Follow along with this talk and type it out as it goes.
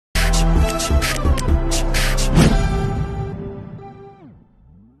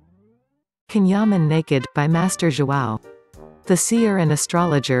Can Yaman naked, by Master Joao. The seer and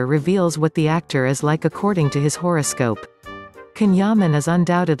astrologer reveals what the actor is like according to his horoscope. Can Yaman is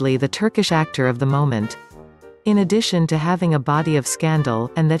undoubtedly the Turkish actor of the moment. In addition to having a body of scandal,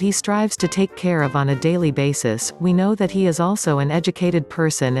 and that he strives to take care of on a daily basis, we know that he is also an educated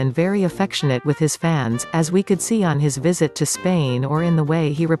person and very affectionate with his fans, as we could see on his visit to Spain or in the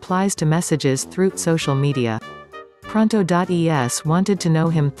way he replies to messages through social media. Pronto.es wanted to know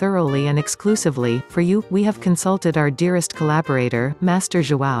him thoroughly and exclusively. For you, we have consulted our dearest collaborator, Master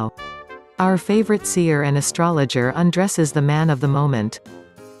Joao. Our favorite seer and astrologer undresses the man of the moment.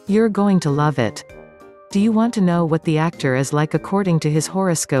 You're going to love it. Do you want to know what the actor is like according to his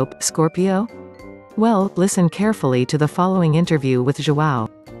horoscope, Scorpio? Well, listen carefully to the following interview with Joao.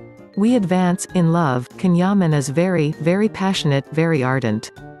 We advance. In love, Can Yaman is very, very passionate, very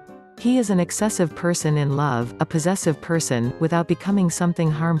ardent. He is an excessive person in love, a possessive person, without becoming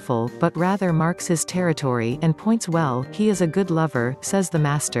something harmful, but rather marks his territory and points well. He is a good lover, says the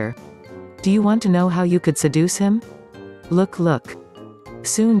master. Do you want to know how you could seduce him? Look.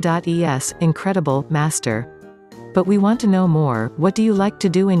 Soon.es, incredible, master. But we want to know more. What do you like to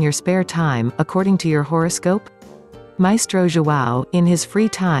do in your spare time, according to your horoscope? Maestro Joao, in his free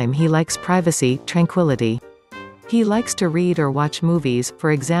time he likes privacy, tranquility. He likes to read or watch movies,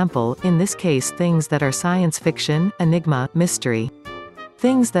 for example, in this case things that are science fiction, enigma, mystery.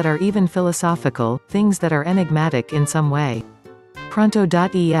 Things that are even philosophical, things that are enigmatic in some way.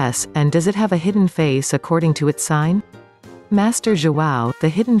 Pronto.es, and does it have a hidden face according to its sign? Master Joao, the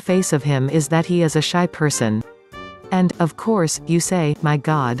hidden face of him is that he is a shy person. And, of course, you say, my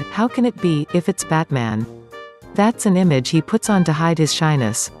God, how can it be, if it's Batman? That's an image he puts on to hide his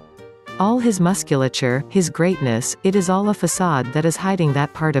shyness. All his musculature, his greatness, it is all a facade that is hiding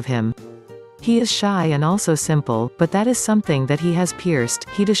that part of him. He is shy and also simple, but that is something that he has pierced,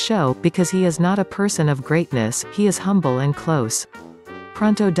 he does show, because he is not a person of greatness, he is humble and close.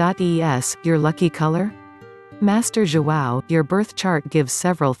 Pronto.es, your lucky color? Master Joao, your birth chart gives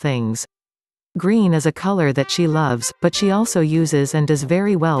several things. Green is a color that she loves, but she also uses and does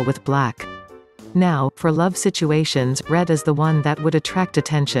very well with black. Now, for love situations, red is the one that would attract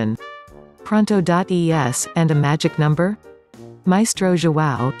attention. Pronto.es, and a magic number? Maestro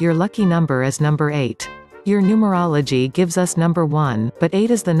Joao, your lucky number is number 8. Your numerology gives us number 1, but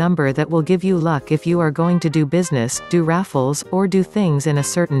 8 is the number that will give you luck if you are going to do business, do raffles, or do things in a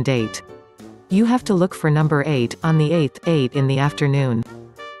certain date. You have to look for number 8, on the 8th, 8 in the afternoon.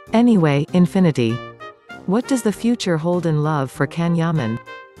 Anyway, infinity. What does the future hold in love for Can Yaman?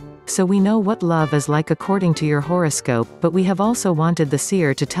 So we know what love is like according to your horoscope, but we have also wanted the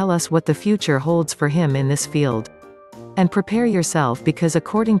seer to tell us what the future holds for him in this field. And prepare yourself because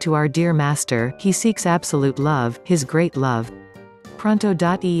according to our dear master, he seeks absolute love, his great love.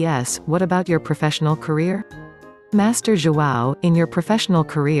 Pronto.es, what about your professional career? Master Joao, in your professional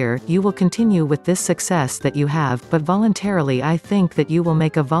career, you will continue with this success that you have, but voluntarily I think that you will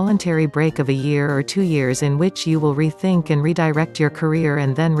make a voluntary break of a year or 2 years in which you will rethink and redirect your career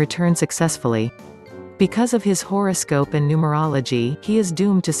and then return successfully. Because of his horoscope and numerology, he is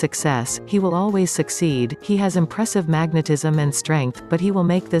doomed to success, he will always succeed, he has impressive magnetism and strength, but he will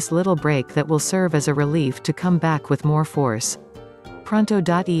make this little break that will serve as a relief to come back with more force.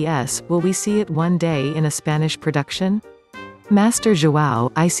 Pronto.es, will we see it one day in a Spanish production? Master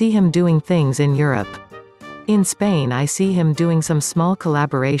Joao, I see him doing things in Europe. In Spain I see him doing some small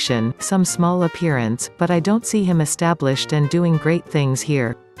collaboration, some small appearance, but I don't see him established and doing great things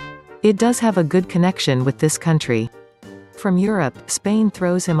here. It does have a good connection with this country. From Europe, Spain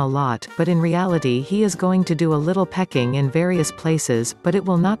throws him a lot, but in reality he is going to do a little pecking in various places, but it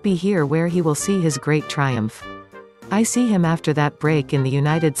will not be here where he will see his great triumph. I see him after that break in the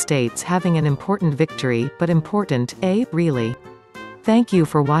United States having an important victory, but important, eh, really? Thank you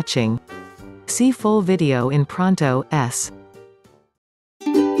for watching. See full video in Pronto.es.